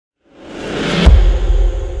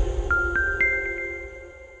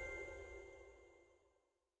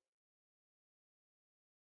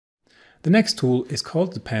The next tool is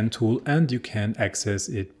called the pen tool, and you can access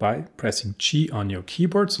it by pressing G on your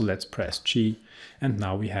keyboard. So let's press G, and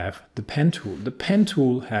now we have the pen tool. The pen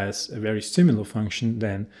tool has a very similar function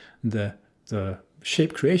than the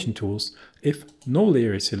shape creation tools. If no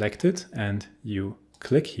layer is selected and you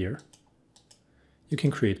click here, you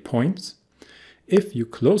can create points. If you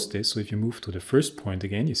close this, so if you move to the first point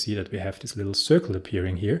again, you see that we have this little circle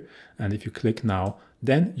appearing here. And if you click now,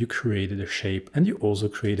 then you created a shape, and you also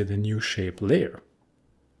created a new shape layer.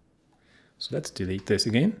 So let's delete this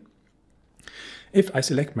again. If I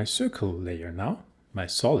select my circle layer now, my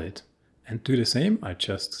solid, and do the same, I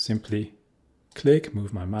just simply click,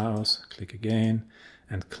 move my mouse, click again,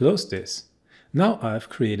 and close this. Now I've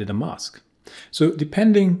created a mask. So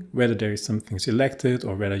depending whether there is something selected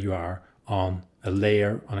or whether you are on a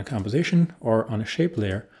layer, on a composition, or on a shape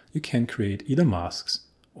layer, you can create either masks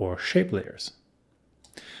or shape layers.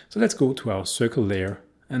 So let's go to our circle layer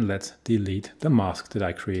and let's delete the mask that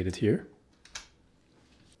I created here.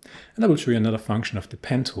 And I will show you another function of the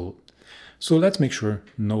pen tool. So let's make sure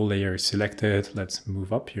no layer is selected. Let's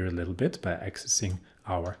move up here a little bit by accessing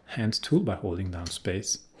our hand tool by holding down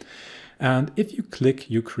space. And if you click,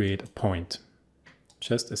 you create a point.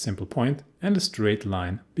 Just a simple point and a straight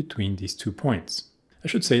line between these 2 points. I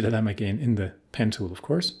should say that I'm again in the pen tool, of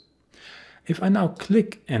course. If I now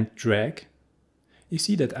click and drag, you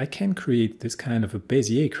see that I can create this kind of a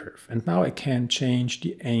Bezier curve. And now I can change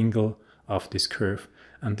the angle of this curve.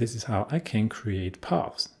 And this is how I can create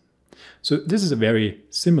paths. So this is a very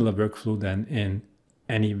similar workflow than in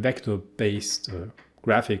any vector-based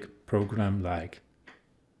graphic program like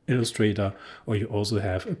Illustrator, or you also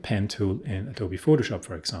have a pen tool in Adobe Photoshop,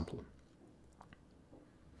 for example.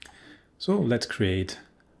 So let's create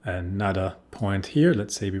another point here.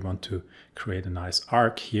 Let's say we want to create a nice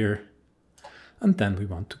arc here, and then we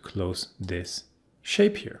want to close this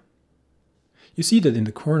shape here. You see that in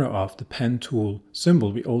the corner of the pen tool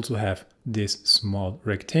symbol, we also have this small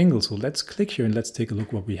rectangle. So let's click here and let's take a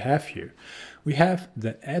look what we have here. We have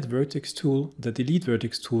the Add Vertex tool, the Delete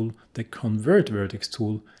Vertex tool, the Convert Vertex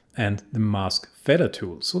tool, and the Mask Feather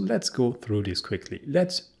tool. So let's go through this quickly.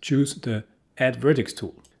 Let's choose the Add Vertex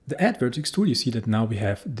tool. The Add Vertex tool, you see that now we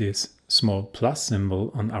have this small plus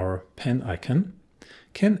symbol on our pen icon.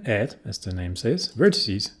 Can add, as the name says,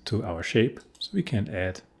 vertices to our shape. So we can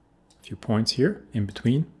add a few points here in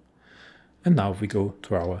between. And now if we go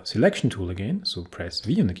to our selection tool again, so press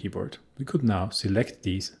V on the keyboard, we could now select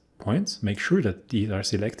these points, make sure that these are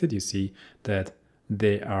selected. You see that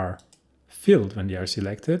they are filled when they are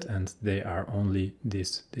selected, and they are only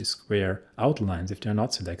these square outlines if they're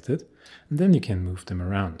not selected. And then you can move them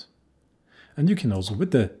around. And you can also,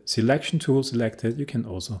 with the selection tool selected, you can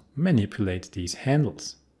also manipulate these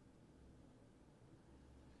handles.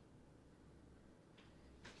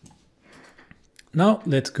 Now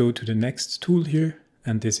let's go to the next tool here,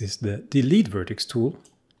 and this is the Delete Vertex tool.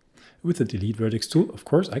 With the Delete Vertex tool, of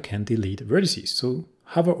course, I can delete vertices. So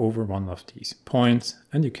hover over one of these points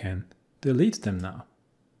and you can delete them now.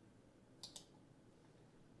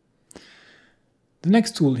 The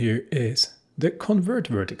next tool here is the Convert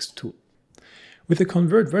Vertex tool. With the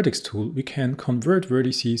Convert Vertex tool, we can convert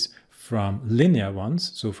vertices from linear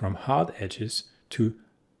ones, so from hard edges, to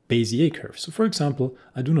Bezier curves. So for example,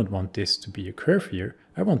 I do not want this to be a curve here.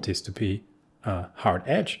 I want this to be a hard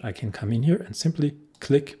edge. I can come in here and simply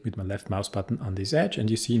click with my left mouse button on this edge, and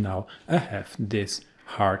you see now I have this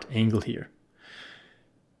hard angle here.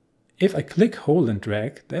 If I click, hold and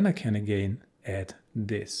drag, then I can again add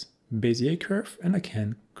this Bezier curve and I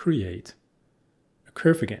can create a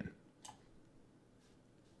curve again.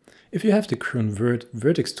 If you have the Convert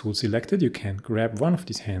Vertex tool selected, you can grab one of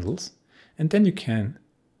these handles and then you can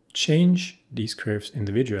change these curves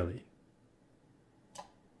individually.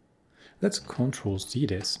 Let's Ctrl-C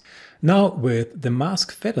this. Now with the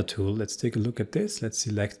Mask Feather tool, let's take a look at this. Let's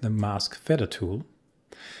select the Mask Feather tool.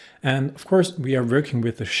 And of course we are working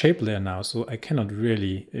with the shape layer now, so I cannot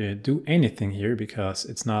really do anything here because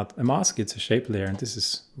it's not a mask, it's a shape layer. And this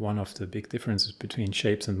is one of the big differences between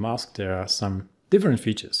shapes and masks. There are some different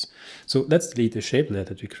features. So let's delete the shape layer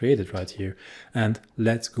that we created right here, and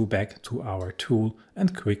let's go back to our tool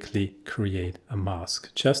and quickly create a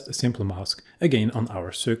mask, just a simple mask, again on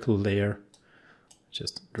our circle layer.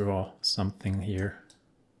 Just draw something here,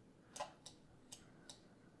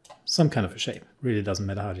 some kind of a shape, really doesn't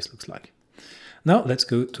matter how this looks like. Now let's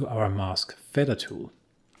go to our Mask Feather tool.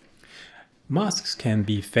 Masks can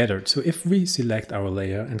be feathered, so if we select our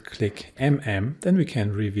layer and click MM, then we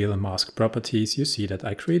can reveal mask properties. You see that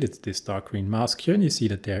I created this dark green mask here, and you see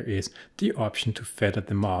that there is the option to feather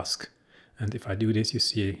the mask. And if I do this, you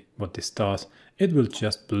see what this does. It will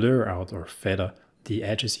just blur out or feather the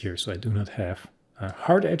edges here. So I do not have a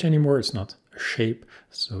hard edge anymore. It's not a shape.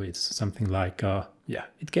 So it's something like, yeah,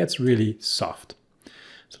 it gets really soft.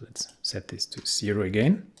 So let's set this to 0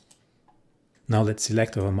 again. Now let's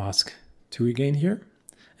select our mask 2 again here.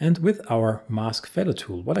 And with our mask feather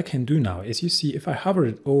tool, what I can do now is, you see, if I hover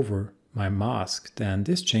it over my mask, then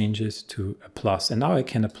this changes to a plus. And now I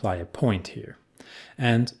can apply a point here.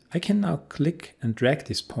 And I can now click and drag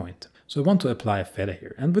this point. So I want to apply a feather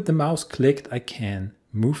here. And with the mouse clicked, I can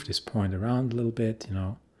move this point around a little bit, you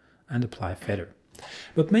know, and apply a feather.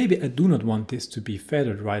 But maybe I do not want this to be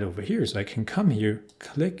feathered right over here. So I can come here,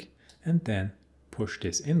 click, and then push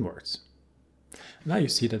this inwards. Now you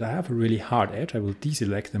see that I have a really hard edge. I will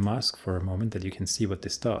deselect the mask for a moment that you can see what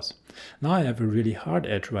this does. Now I have a really hard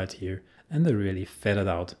edge right here and a really feathered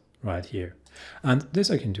out right here. And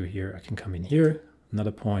this I can do here. I can come in here,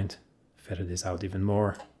 another point, feather this out even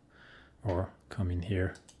more, or come in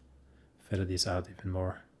here, feather this out even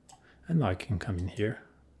more. And now I can come in here,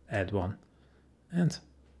 add one, and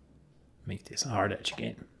make this a hard edge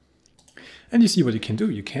again. And you see what you can do.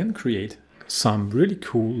 You can create some really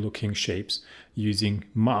cool looking shapes using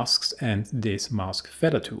masks and this mask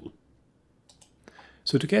feather tool.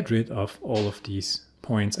 So to get rid of all of these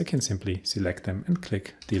points, I can simply select them and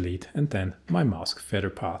click delete, and then my mask feather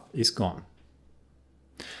path is gone.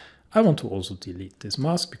 I want to also delete this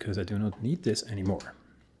mask because I do not need this anymore.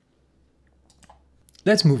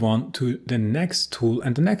 Let's move on to the next tool,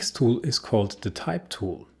 and the next tool is called the type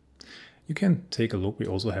tool. You can take a look. We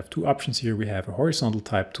also have two options here. We have a horizontal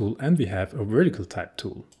type tool and we have a vertical type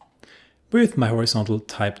tool. With my horizontal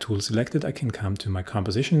type tool selected, I can come to my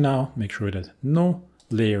composition now, make sure that no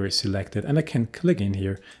layer is selected, and I can click in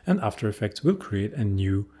here, and After Effects will create a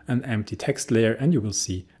new and empty text layer, and you will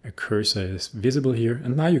see a cursor is visible here.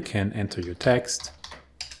 And now you can enter your text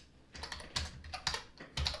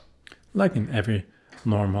like in every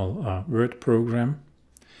normal Word program.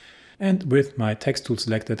 And with my text tool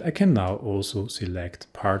selected, I can now also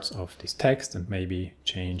select parts of this text and maybe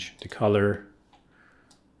change the color.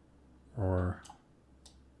 Or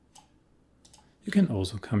you can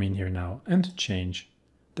also come in here now and change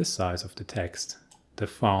the size of the text, the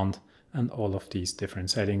font, and all of these different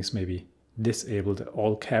settings. Maybe disable the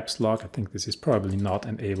all caps lock. I think this is probably not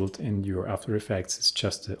enabled in your After Effects. It's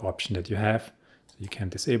just the option that you have. So you can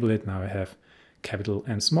disable it. Now I have capital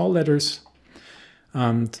and small letters.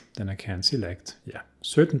 And then I can select, yeah,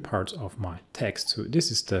 certain parts of my text. So this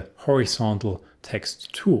is the horizontal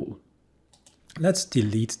text tool. Let's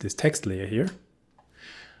delete this text layer here.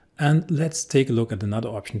 And let's take a look at another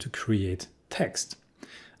option to create text.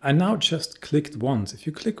 I now just clicked once. If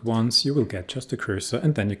you click once, you will get just a cursor,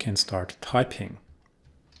 and then you can start typing.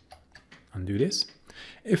 Undo this.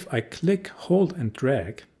 If I click, hold, and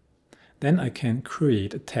drag, then I can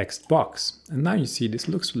create a text box. And now you see this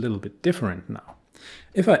looks a little bit different now.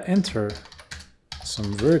 If I enter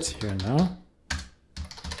some words here now,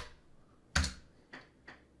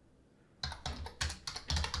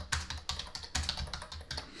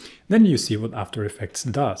 then you see what After Effects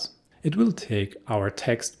does. It will take our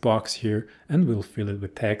text box here and will fill it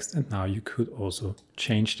with text. And now you could also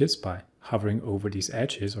change this by hovering over these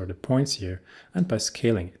edges or the points here and by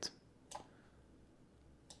scaling it.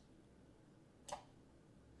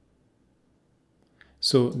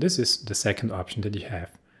 So this is the second option that you have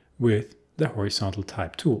with the horizontal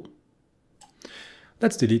type tool.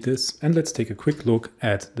 Let's delete this and let's take a quick look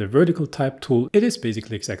at the vertical type tool. It is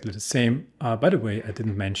basically exactly the same. By the way, I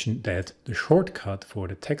didn't mention that the shortcut for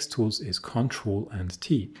the text tools is Ctrl and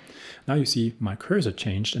T. Now you see my cursor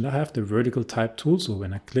changed and I have the vertical type tool. So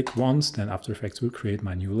when I click once, then After Effects will create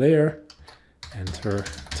my new layer, enter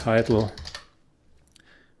title.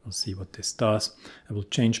 We'll see what this does. I will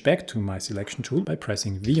change back to my selection tool by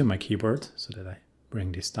pressing V on my keyboard so that I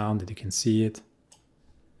bring this down, that you can see it.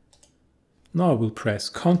 Now I will press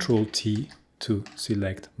Ctrl T to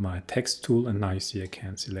select my text tool, and now you see I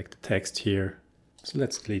can select the text here. So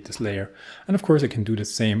let's delete this layer. And of course I can do the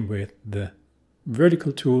same with the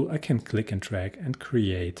vertical tool. I can click and drag and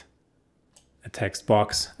create a text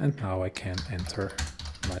box, and now I can enter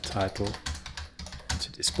my title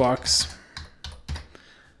into this box.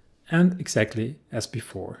 And exactly as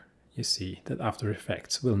before, you see that After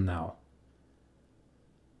Effects will now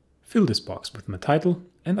fill this box with my title,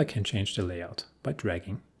 and I can change the layout by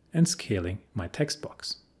dragging and scaling my text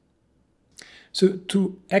box. So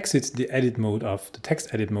to exit the edit mode of the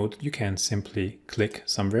text edit mode, you can simply click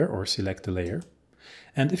somewhere or select the layer.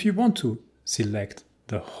 And if you want to select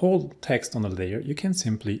the whole text on the layer, you can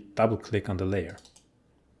simply double click on the layer.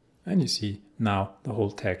 And you see now the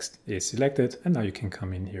whole text is selected, and now you can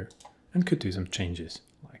come in here and could do some changes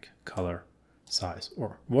like color, size,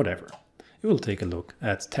 or whatever. We will take a look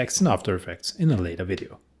at text in After Effects in a later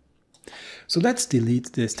video. So let's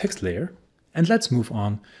delete this text layer and let's move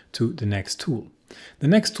on to the next tool. The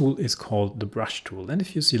next tool is called the brush tool, and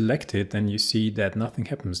if you select it, then you see that nothing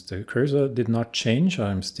happens. The cursor did not change.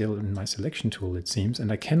 I'm still in my selection tool, it seems,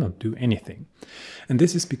 and I cannot do anything. And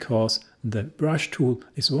this is because the brush tool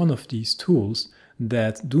is one of these tools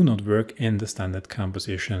that do not work in the standard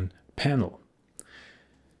composition panel.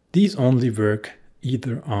 These only work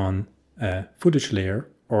either on a footage layer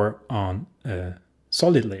or on a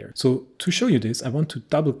solid layer. So to show you this, I want to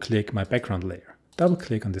double click my background layer. Double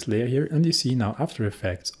click on this layer here, and you see now After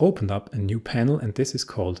Effects opened up a new panel, and this is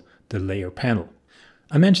called the layer panel.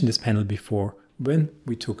 I mentioned this panel before when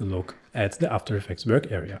we took a look at the After Effects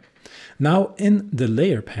work area. Now in the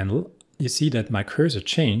layer panel, you see that my cursor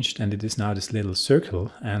changed and it is now this little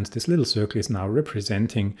circle, and this little circle is now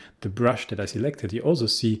representing the brush that I selected. You also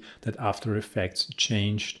see that After Effects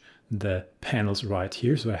changed the panels right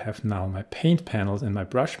here. So I have now my paint panels and my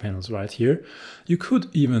brush panels right here. You could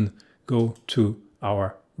even go to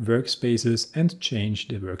our workspaces and change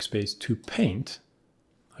the workspace to paint.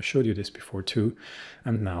 I showed you this before too,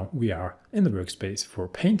 and now we are in the workspace for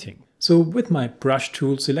painting. So with my brush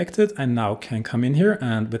tool selected, I now can come in here,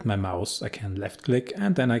 and with my mouse I can left click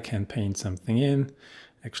and then I can paint something in.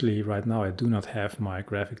 Actually, right now I do not have my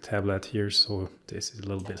graphic tablet here, so this is a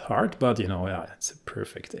little bit hard, but you know, yeah, it's a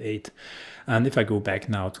perfect 8. And if I go back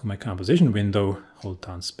now to my composition window, hold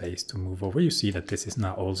down space to move over, you see that this is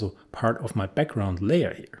now also part of my background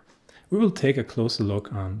layer here. We will take a closer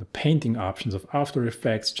look on the painting options of After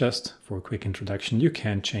Effects. Just for a quick introduction, you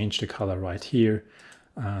can change the color right here,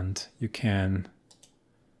 and you can,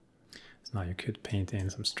 so now you could paint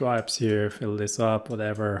in some stripes here, fill this up,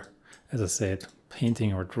 whatever. As I said,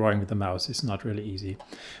 painting or drawing with the mouse is not really easy.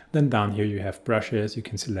 Then down here you have brushes. You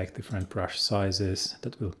can select different brush sizes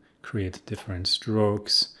that will create different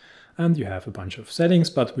strokes. And you have a bunch of settings,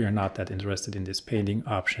 but we are not that interested in these painting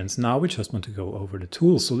options now. We just want to go over the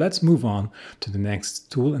tools. So let's move on to the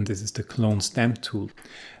next tool, and this is the clone stamp tool.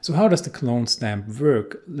 So how does the clone stamp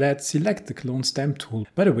work? Let's select the clone stamp tool.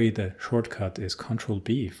 By the way, the shortcut is Ctrl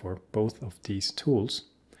B for both of these tools.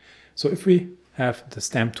 So if we have the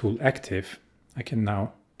stamp tool active, I can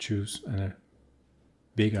now choose a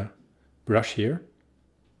bigger brush here.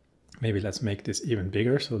 Maybe let's make this even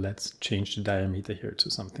bigger. So let's change the diameter here to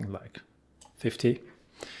something like 50.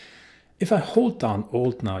 If I hold down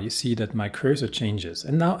Alt now, you see that my cursor changes.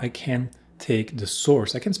 And now I can take the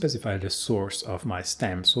source. I can specify the source of my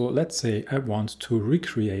stamp. So let's say I want to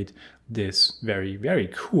recreate this very, very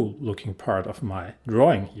cool looking part of my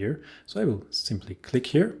drawing here. So I will simply click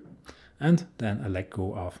here. And then I let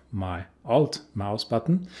go of my Alt mouse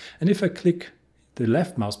button. And if I click the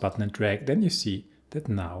left mouse button and drag, then you see that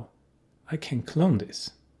now I can clone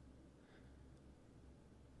this.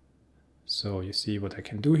 So you see what I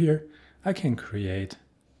can do here. I can create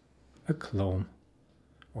a clone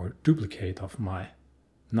or duplicate of my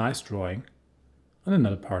nice drawing on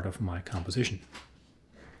another part of my composition.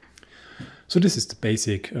 So this is the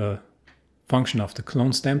basic function of the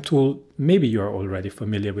clone stamp tool. Maybe you're already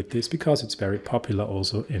familiar with this because it's very popular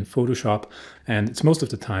also in Photoshop, and it's most of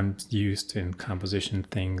the time used in composition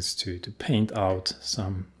things to paint out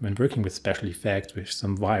some, when working with special effects with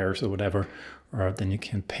some wires or whatever, or then you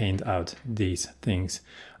can paint out these things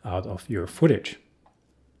out of your footage.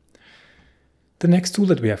 The next tool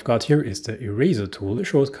that we have got here is the eraser tool. The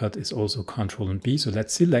shortcut is also Ctrl and B, so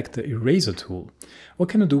let's select the eraser tool. What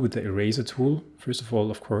can I do with the eraser tool? First of all,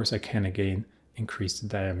 of course, I can again increase the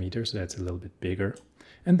diameter, so that's a little bit bigger.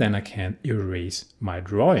 And then I can erase my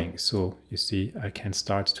drawing. So you see, I can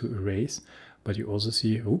start to erase, but you also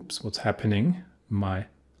see, oops, what's happening? My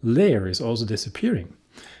layer is also disappearing.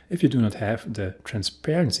 If you do not have the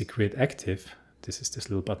transparency grid active, this is this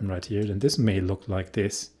little button right here, then this may look like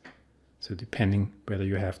this. So depending whether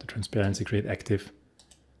you have the transparency grid active.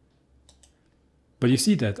 But you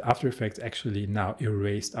see that After Effects actually now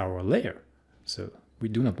erased our layer. So we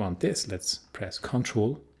do not want this. Let's press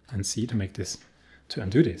Ctrl and C to make this, to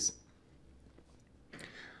undo this.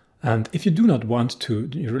 And if you do not want to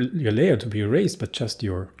your layer to be erased, but just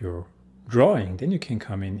your drawing, then you can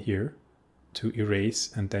come in here to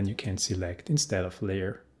erase, and then you can select, instead of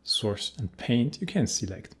layer, source and paint, you can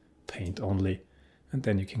select paint only. And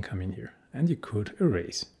then you can come in here and you could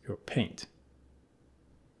erase your paint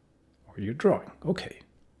or your drawing. Okay.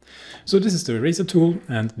 So this is the eraser tool,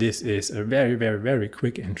 and this is a very, very, very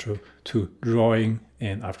quick intro to drawing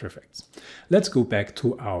in After Effects. Let's go back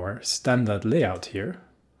to our standard layout here.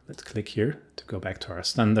 Let's click here to go back to our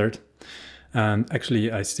standard. And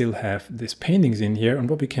actually I still have these paintings in here, and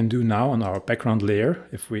what we can do now on our background layer,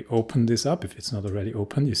 if we open this up, if it's not already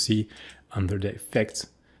open, you see under the effects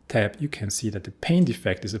tab, you can see that the paint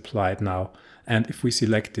effect is applied now. And if we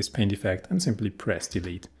select this paint effect and simply press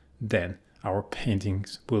delete, then our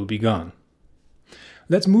paintings will be gone.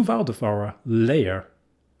 Let's move out of our layer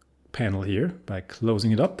panel here by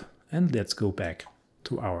closing it up, and let's go back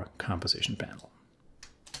to our composition panel.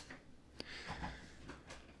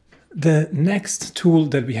 The next tool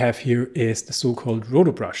that we have here is the so-called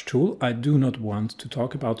rotobrush tool. I do not want to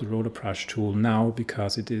talk about the rotobrush tool now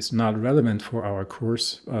because it is not relevant for our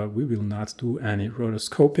course. We will not do any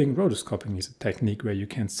rotoscoping. Rotoscoping is a technique where you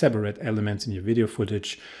can separate elements in your video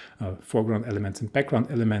footage, foreground elements and background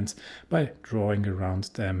elements, by drawing around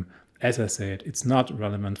them. As I said, it's not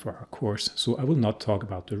relevant for our course, so I will not talk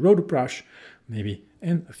about the rotobrush. Maybe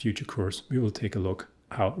in a future course we will take a look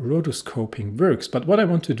how rotoscoping works. But what I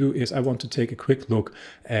want to do is I want to take a quick look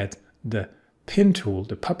at the pin tool,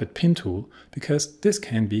 the puppet pin tool, because this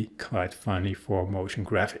can be quite funny for motion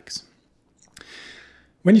graphics.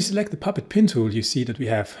 When you select the puppet pin tool, you see that we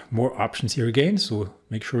have more options here again. So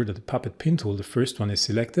make sure that the puppet pin tool, the first one, is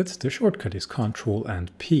selected. The shortcut is Ctrl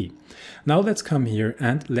and P. Now let's come here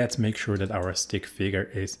and let's make sure that our stick figure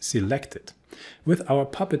is selected. With our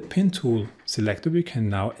puppet pin tool selected, we can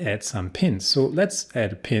now add some pins. So let's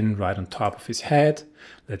add a pin right on top of his head.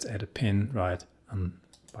 Let's add a pin right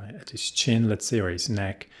at his chin, let's say, or his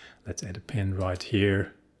neck. Let's add a pin right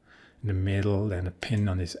here in the middle, then a pin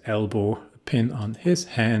on his elbow, a pin on his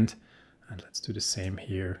hand. And let's do the same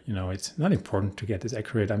here. You know, it's not important to get this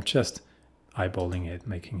accurate. I'm just eyeballing it,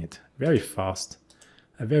 making it very fast.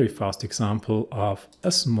 A very fast example of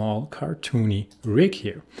a small cartoony rig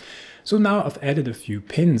here. So now I've added a few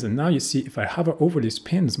pins, and now you see if I hover over these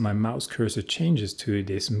pins, my mouse cursor changes to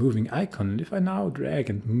this moving icon. And if I now drag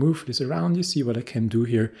and move this around, you see what I can do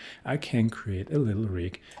here. I can create a little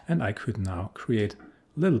rig, and I could now create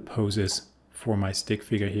little poses for my stick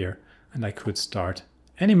figure here, and I could start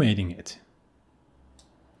animating it.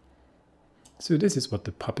 So this is what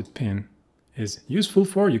the puppet pin is useful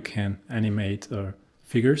for. You can animate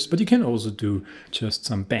figures, but you can also do just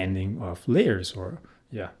some banding of layers, or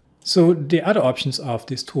So the other options of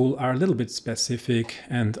this tool are a little bit specific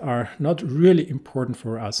and are not really important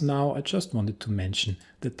for us now. I just wanted to mention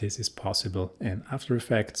that this is possible in After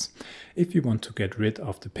Effects. If you want to get rid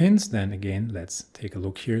of the pins, then again, let's take a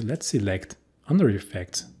look here. Let's select under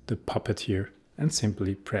Effects the puppet here and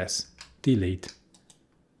simply press delete.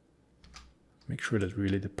 Make sure that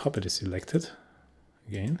really the puppet is selected.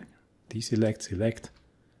 Again, deselect, select,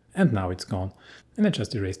 and now it's gone. And I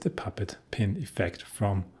just erased the puppet pin effect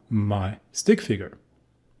from my stick figure.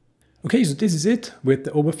 Okay, so this is it with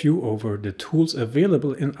the overview over the tools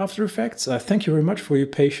available in After Effects. Thank you very much for your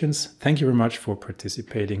patience. Thank you very much for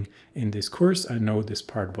participating in this course. I know this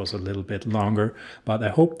part was a little bit longer, but I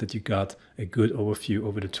hope that you got a good overview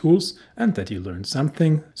over the tools and that you learned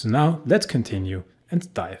something. So now let's continue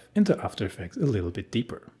and dive into After Effects a little bit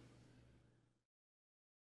deeper.